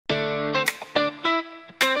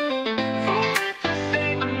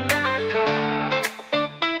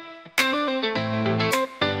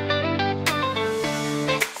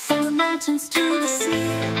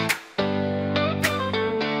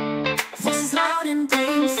and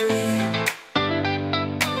breaking free.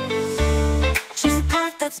 Choose a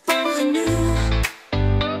path that's bold and new.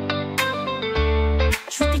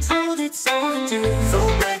 Truth be told, it's overdue.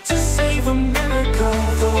 Vote red to save America.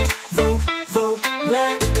 Vote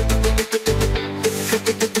red.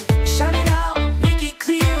 Shout it out, make it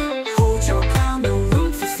clear. Hold your ground, no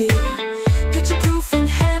room for fear. Picture proof in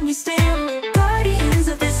hand we stand, guardians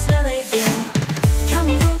of this LA air.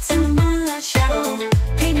 Counting votes in the moonlight shadow,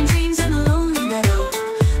 painting dreams in a lonely meadow.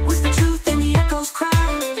 Was the truth in the echoes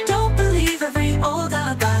cry? Don't believe every old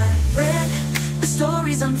alibi. Red, the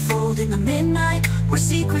stories unfold in the midnight, where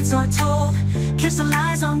secrets are told. Catch the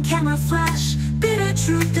lies on camera flash, bitter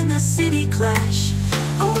truth in the city clash.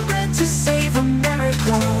 Vote red to save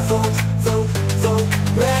America. Vote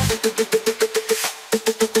red.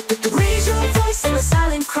 Raise your voice in the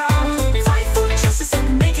silent crowd. Fight for justice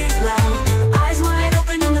and make it loud. Eyes wide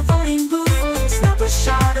open in the voting booth. Snap a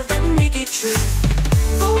shot of the naked truth.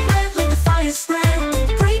 Vote red, let the fire spread.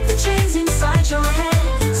 Break the chains inside your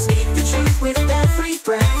head. Speak the truth with every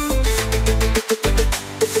breath.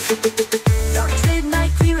 Dark as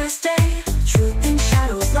midnight, clear as day. Truth in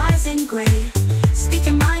shadows, lies in gray. Speak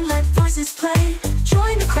your mind, let voices play.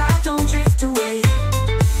 Join the crowd, don't drift away.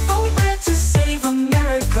 Vote red to save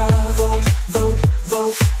America.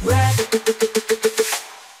 Vote red.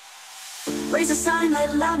 Raise a sign,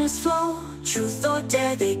 let loudness flow. Truth or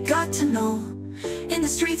dare, they got to know. In the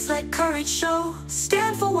streets, let courage show.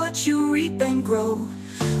 Stand for what you reap and grow.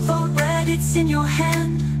 Vote red, it's in your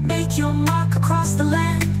hand. Make your mark across the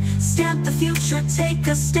land. Stamp the future, take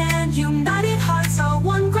a stand. United hearts are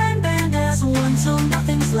one grand band, as one till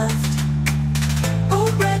nothing's left.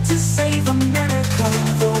 Vote red to save America.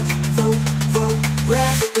 Vote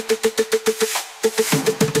red.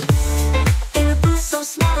 In a booth so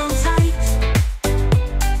smart and tight,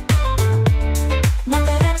 mark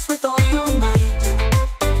that X with all your might.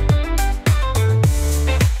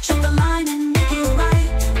 Jump the line and make it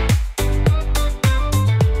right.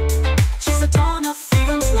 Choose the dawn of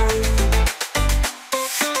freedom's light.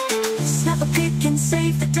 Snap a pic and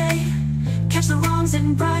save the day. Catch the wrongs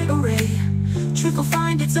in bright array. Truth will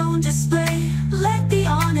find its own display. Let the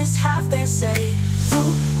honest have their say.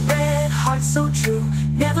 Vote red, heart so true.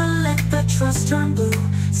 Never let the trust turn blue.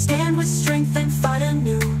 Stand with strength and fight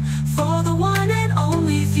anew for the one and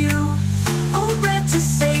only few. Vote red to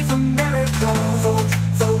save America. Vote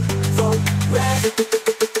red.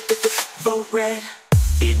 Vote red.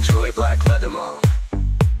 Enjoy Black Leather Mall.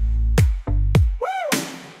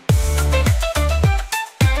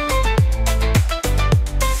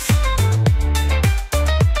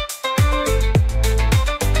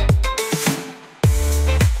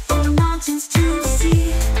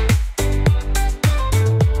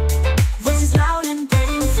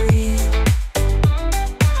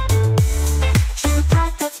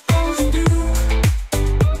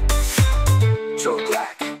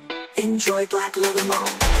 Enjoy Black Leather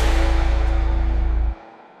Mall.